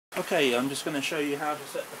Okay, I'm just going to show you how to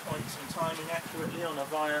set the points and timing accurately on a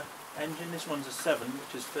Vire engine. This one's a 7,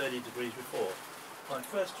 which is 30 degrees before. My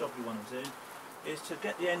first job you want to do is to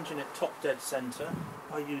get the engine at top dead centre.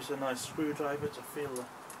 I use a nice screwdriver to feel the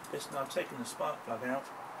piston. I've taken the spark plug out.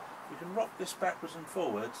 You can rock this backwards and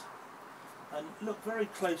forwards and look very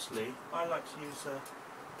closely. I like to use a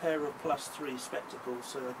pair of +3 spectacles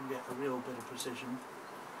so I can get a real bit of precision,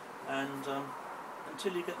 and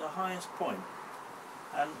until you get the highest point.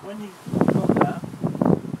 And when you've got that,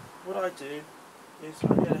 what I do is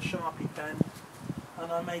I get a Sharpie pen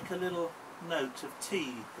and I make a little note of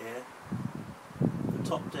T here, the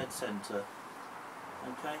top dead centre.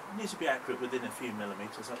 Okay, it needs to be accurate within a few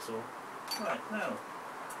millimetres, that's all. Right, now,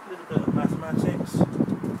 a little bit of mathematics.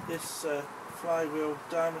 This flywheel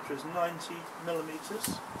diameter is 90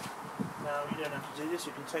 millimetres. Now, you don't have to do this,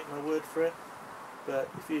 you can take my word for it, but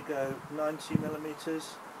if you go 90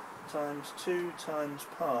 millimetres times 2 times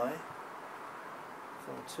pi,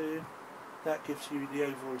 2, that gives you the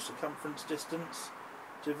overall circumference distance.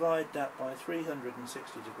 Divide that by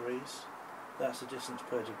 360 degrees, that's the distance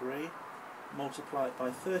per degree. Multiply it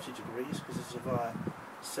by 30 degrees, because it's a Vire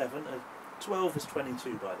 7, 12 is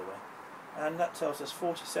 22 by the way, and that tells us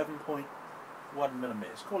 47.1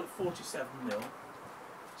 millimetres. Call it 47 mil.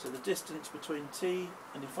 So the distance between T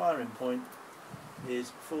and the firing point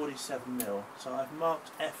is 47 mil. So I've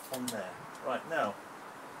marked F on there. Right, now,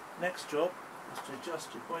 next job is to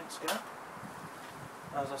adjust your points gap.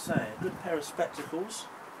 As I say, a good pair of spectacles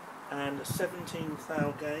and a 17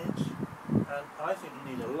 thou gauge, and I think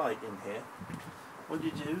you need a light in here. What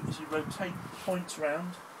you do is you rotate the points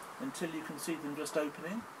round until you can see them just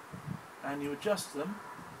opening, and you adjust them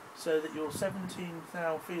so that your 17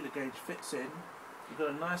 thou feeler gauge fits in. You've got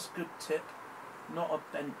a nice good tip, not a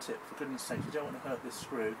bent tip, for goodness sake, you don't want to hurt this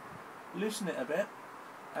screw. Loosen it a bit,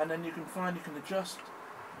 and then you can find you can adjust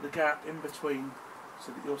the gap in between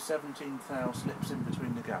so that your 17 thou slips in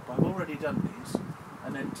between the gap. I've already done these,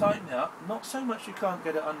 and then tighten it up, not so much you can't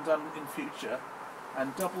get it undone in future,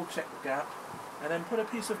 and double check the gap, and then put a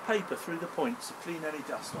piece of paper through the points to clean any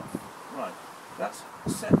dust off. Right, that's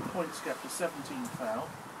set points gap to 17 thou.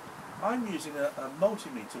 I'm using a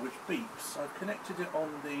multimeter which beeps. I've connected it on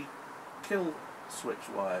the kill switch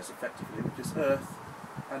wires effectively, which is earth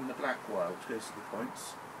and the black wire which goes to the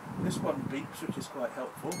points. This one beeps, which is quite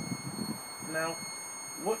helpful. Now,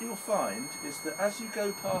 what you'll find is that as you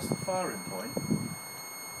go past the firing point,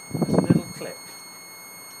 there's a little click.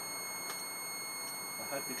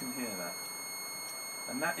 I hope you can hear that.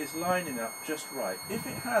 And that is lining up just right. If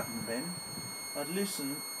it hadn't been, I'd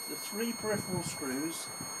loosen the 3 peripheral screws,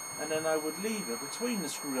 and then I would leave it between the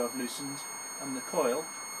screw I've loosened and the coil,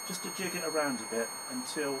 just to jig it around a bit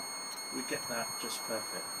until we get that just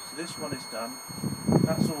perfect. So this one is done.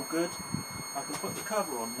 That's all good. I can put the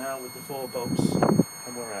cover on now with the 4 bolts,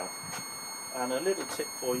 and we're out. And a little tip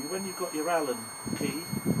for you, when you've got your Allen key,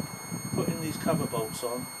 putting these cover bolts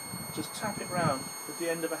on, just tap it round with the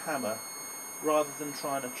end of a hammer rather than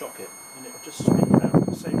trying to chock it, and it will just spin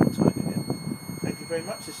round, save you tightening it. Thank you very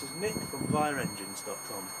much. This is Nick from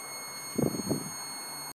VireEngines.com.